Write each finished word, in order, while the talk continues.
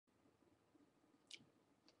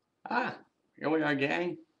Here we are,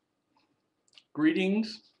 gang.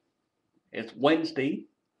 Greetings. It's Wednesday.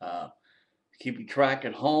 Uh, Keeping track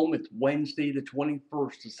at home, it's Wednesday, the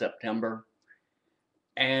 21st of September,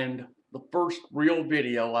 and the first real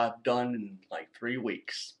video I've done in like 3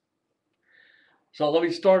 weeks. So let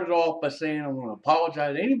me start it off by saying I want to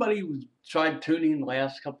apologize to anybody who's tried tuning in the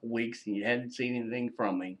last couple of weeks and you hadn't seen anything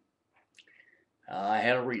from me. I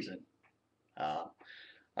had a reason. Uh,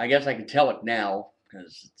 I guess I can tell it now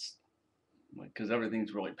because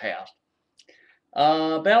everything's really passed.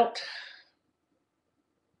 About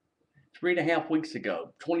 3.5 weeks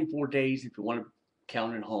ago, 24 days if you want to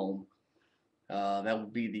count it home. That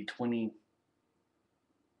would be the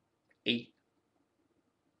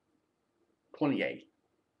 28th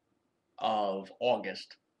of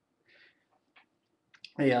August.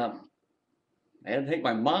 I had to take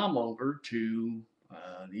my mom over to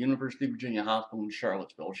the University of Virginia Hospital in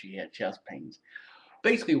Charlottesville. She had chest pains.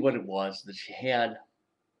 Basically what it was that she had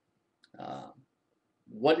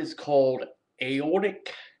what is called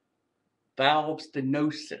aortic valve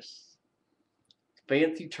stenosis.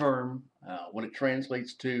 Fancy term. What it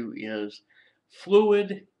translates to is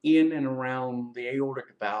fluid in and around the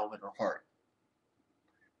aortic valve in her heart.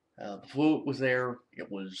 The fluid was there.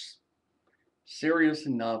 It was serious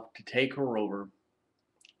enough to take her over.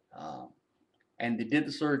 And they did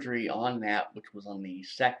the surgery on that, which was on the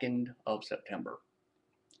 2nd of September.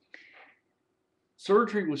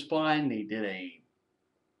 Surgery was fine. They did they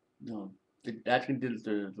actually did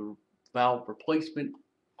the valve replacement,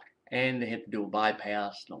 and they had to do a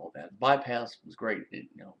bypass and all that. Bypass was great.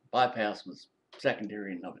 Bypass was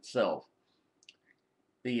secondary in and of itself.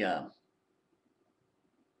 The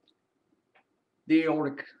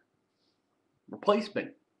aortic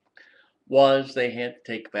replacement was they had to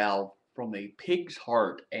take a valve from a pig's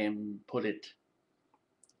heart and put it,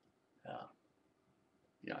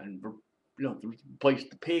 replace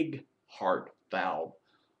the pig heart valve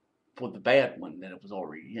for the bad one that it was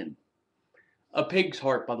already in. A pig's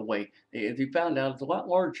heart, by the way, as you found out, is a lot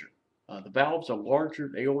larger. The valves are larger,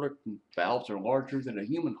 the aortic valves are larger than a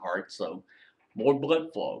human heart, so more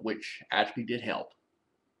blood flow, which actually did help.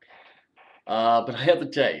 But I have to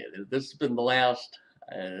tell you, this has been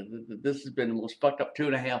this has been the most fucked up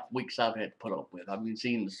 2.5 weeks I've had to put up with. I've been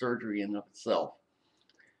seeing the surgery in and of itself.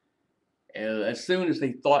 As soon as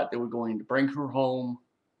they thought they were going to bring her home,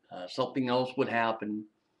 something else would happen.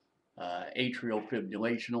 Atrial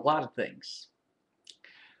fibrillation, a lot of things.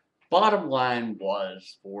 Bottom line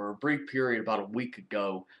was, for a brief period about a week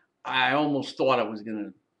ago, I almost thought I was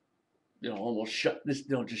going to almost shut this,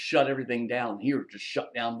 just shut everything down here, just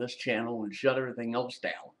shut down this channel and shut everything else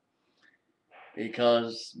down.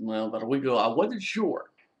 Because, well, about a week ago, I wasn't sure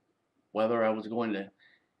whether I was going to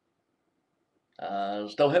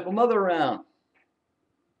still have a mother around.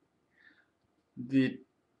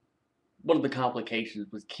 One of the complications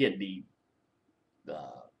was kidney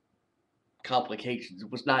complications. It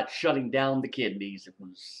was not shutting down the kidneys,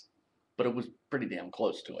 but it was pretty damn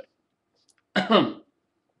close to it.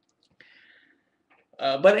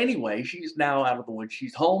 But anyway, she's now out of the woods.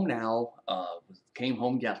 She's home now. Came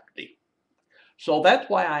home yesterday. So that's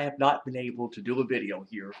why I have not been able to do a video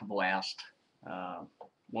here for the last,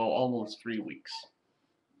 almost 3 weeks.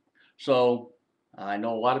 So I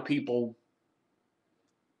know a lot of people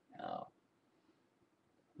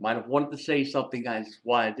might have wanted to say something. That's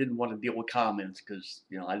why I didn't want to deal with comments, because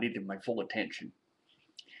I needed my full attention.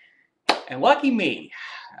 And lucky me,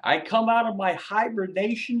 I come out of my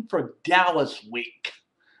hibernation for Dallas week.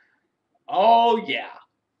 Oh yeah,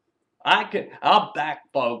 I'm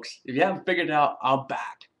back, folks. If you haven't figured it out, I'm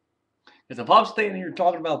back. Because if I'm standing here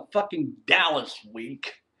talking about fucking Dallas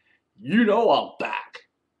week, I'm back.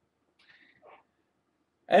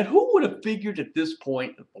 And who would have figured at this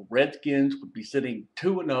point that the Redskins would be sitting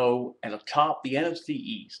 2-0 and atop the NFC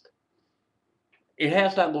East? It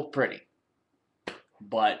has not looked pretty.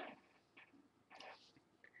 But,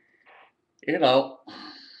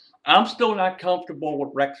 I'm still not comfortable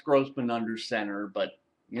with Rex Grossman under center, but,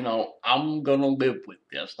 I'm going to live with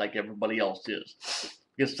this like everybody else is.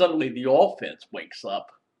 Because suddenly the offense wakes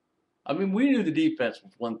up. I mean, we knew the defense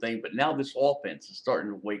was one thing, but now this offense is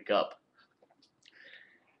starting to wake up.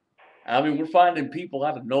 I mean, we're finding people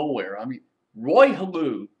out of nowhere. I mean, Roy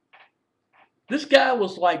Halou, this guy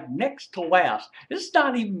was like next to last. This is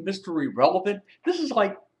not even Mr. Irrelevant. This is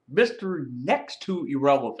like Mr. Next to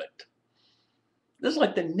Irrelevant. This is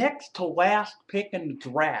like the next to last pick in the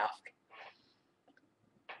draft.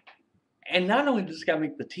 And not only does this guy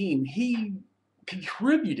make the team, he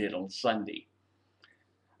contributed on Sunday.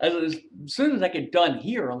 As soon as I get done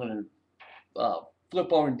here, I'm going to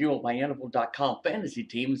flip over and deal with my NFL.com fantasy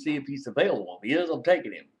team and see if he's available. If he is, I'm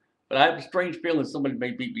taking him. But I have a strange feeling somebody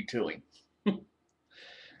may beat me to him.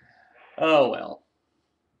 Oh well.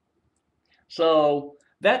 So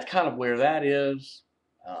that's kind of where that is.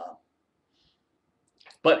 Uh,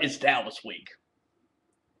 but it's Dallas week.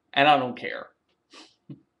 And I don't care.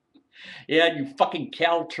 Yeah, you fucking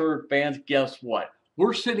Cal Turd fans, guess what?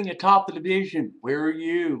 We're sitting atop the division. Where are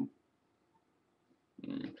you?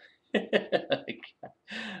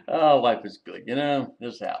 Oh, life is good. You know,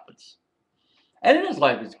 this happens. And it is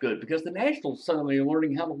life is good because the Nationals suddenly are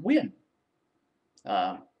learning how to win.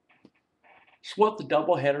 Uh, Swept the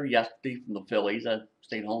doubleheader yesterday from the Phillies. I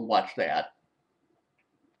stayed home and watched that.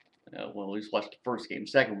 Well, at least watched the first game.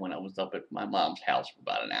 Second one, I was up at my mom's house for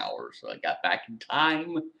about an hour, so I got back in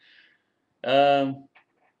time to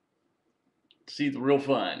see the real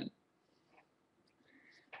fun.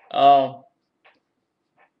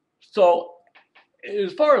 So,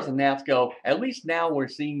 as far as the Nats go, at least now we're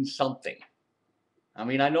seeing something. I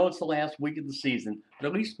mean, I know it's the last week of the season, but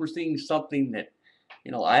at least we're seeing something that,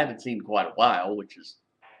 I haven't seen in quite a while, which is,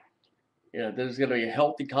 there's going to be a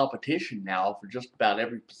healthy competition now for just about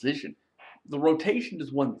every position. The rotation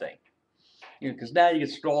is one thing, because now you get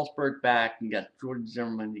Strasburg back, you got Jordan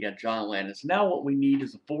Zimmerman, you got John Landis. Now what we need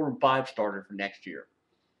is a 4 and 5 starter for next year.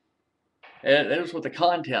 And that's what the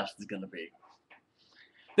contest is going to be.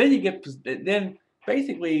 Then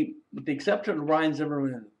basically, with the exception of Ryan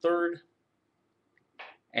Zimmerman in the third,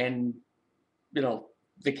 and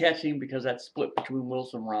the catching, because that's split between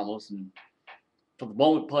Wilson Ramos, and for the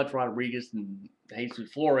moment, Pudge Rodriguez and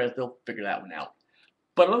Jesus Flores, they'll figure that one out.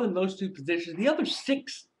 But other than those two positions, the other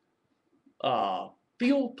 6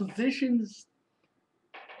 field positions,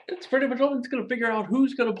 it's pretty much all it's going to figure out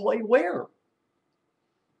who's going to play where.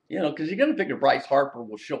 Because you're going to figure Bryce Harper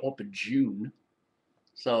will show up in June.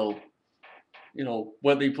 So,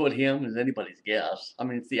 whether you put him is anybody's guess. I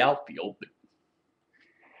mean, it's the outfield, but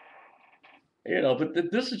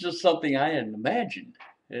this is just something I hadn't imagined.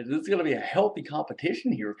 There's going to be a healthy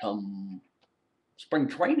competition here come spring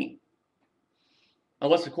training.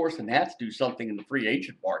 Unless, of course, the Nats do something in the free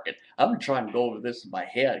agent market. I've been trying to go over this in my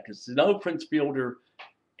head because another Prince Fielder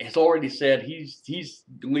has already said he's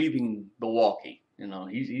leaving Milwaukee.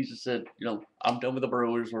 He's just said, I'm done with the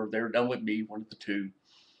Brewers, or they're done with me, one of the two.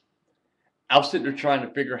 I was sitting there trying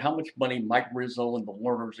to figure how much money Mike Rizzo and the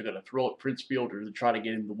Warners are going to throw at Prince Fielder to try to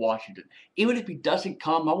get him to Washington. Even if he doesn't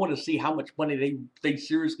come, I want to see how much money they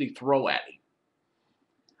seriously throw at him.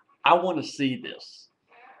 I want to see this.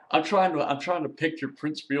 I'm trying to picture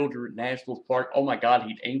Prince Fielder at Nationals Park. Oh my God,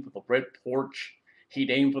 he'd aim for the red porch.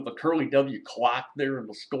 He'd aim for the Curly W clock there in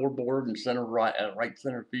the scoreboard in right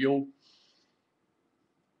center field.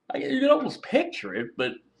 You can almost picture it,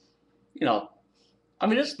 but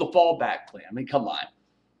this is the fallback plan. I mean, come on.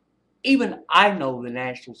 Even I know the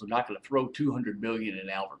Nationals are not going to throw $200 million in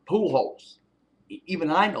Albert Pujols.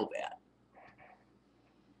 Even I know that.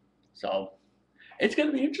 So it's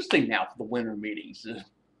going to be interesting now for the winter meetings.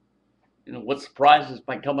 What surprises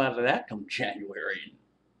might come out of that come January and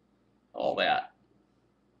all that.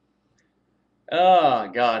 Oh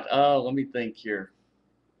God. Let me think here.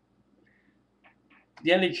 The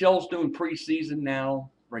NHL's doing preseason now.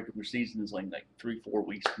 Regular season is like 3-4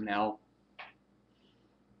 weeks from now.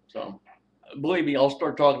 So, believe me, I'll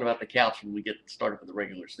start talking about the Caps when we get started with the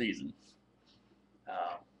regular season.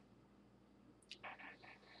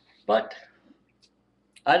 But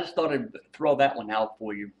I just thought I'd throw that one out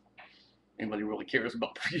for you. Anybody really cares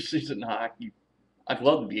about preseason hockey? I'd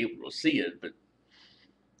love to be able to see it, but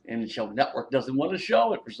NHL Network doesn't want to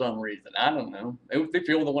show it for some reason. I don't know. They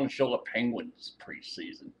feel they want to show the Penguins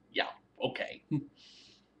preseason. Yeah, okay.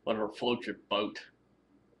 Whatever floats your boat,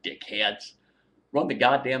 dickheads. Run the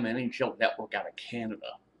goddamn NHL Network out of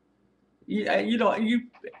Canada.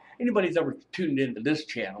 Anybody's ever tuned into this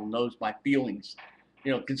channel knows my feelings,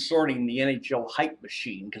 concerning the NHL hype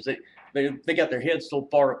machine, because they got their heads so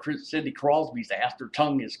far at Sidney Crosby's ass, their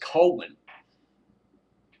tongue is cold.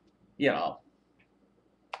 I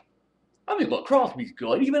mean, look, Crosby's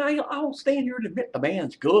good. Even I'll stand here and admit the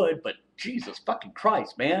man's good, but Jesus fucking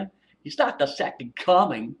Christ, man. He's not the second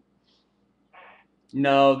coming.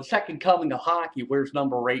 No, the second coming of hockey wears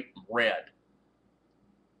number 8 in red.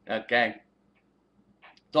 Okay?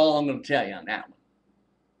 That's all I'm going to tell you on that one.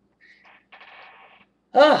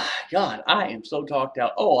 Ah, God, I am so talked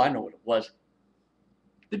out. Oh, I know what it was.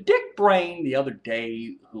 The Dick Brain the other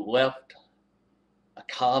day who left a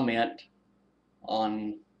comment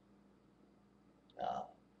on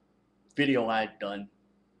video I'd done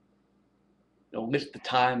list the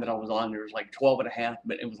time that I was on. There was like 12 and a half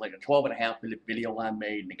minutes. It was like a 12.5 minute video I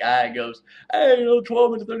made. And the guy goes, hey,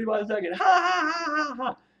 12 minutes, 35 seconds. Ha, ha, ha, ha,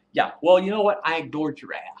 ha. Yeah, well, you know what? I ignored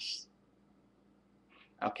your ass.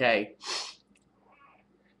 Okay?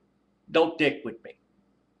 Don't dick with me.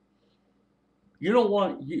 You don't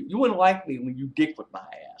want, you wouldn't like me when you dick with my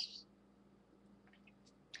ass.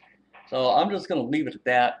 So I'm just going to leave it at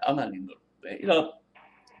that. I'm not even going to,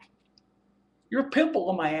 you're a pimple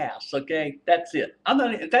on my ass, okay? That's it.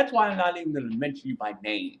 That's why I'm not even going to mention you by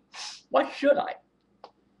name. Why should I?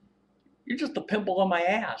 You're just a pimple on my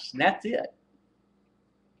ass, and that's it.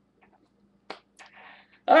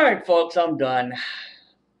 All right, folks, I'm done.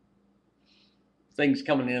 Things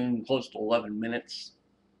coming in close to 11 minutes.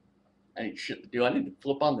 I need shit to do. I need to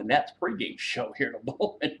flip on the Nats pregame show here in a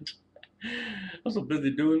moment. I'm so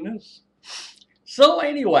busy doing this. So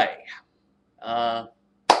anyway,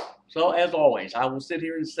 so as always, I will sit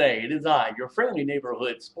here and say, it is I, your friendly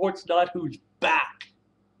neighborhood sports nut, who's back.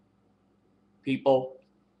 People,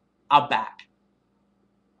 I'm back.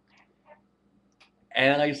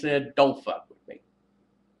 And like I said, don't fuck with me.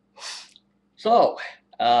 So,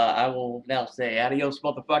 I will now say adios,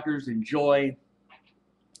 motherfuckers. Enjoy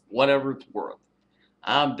whatever it's worth.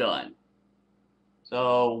 I'm done.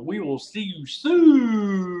 So, we will see you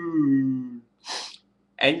soon.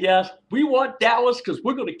 And yes, we want Dallas because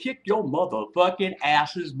we're going to kick your motherfucking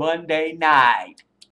asses Monday night.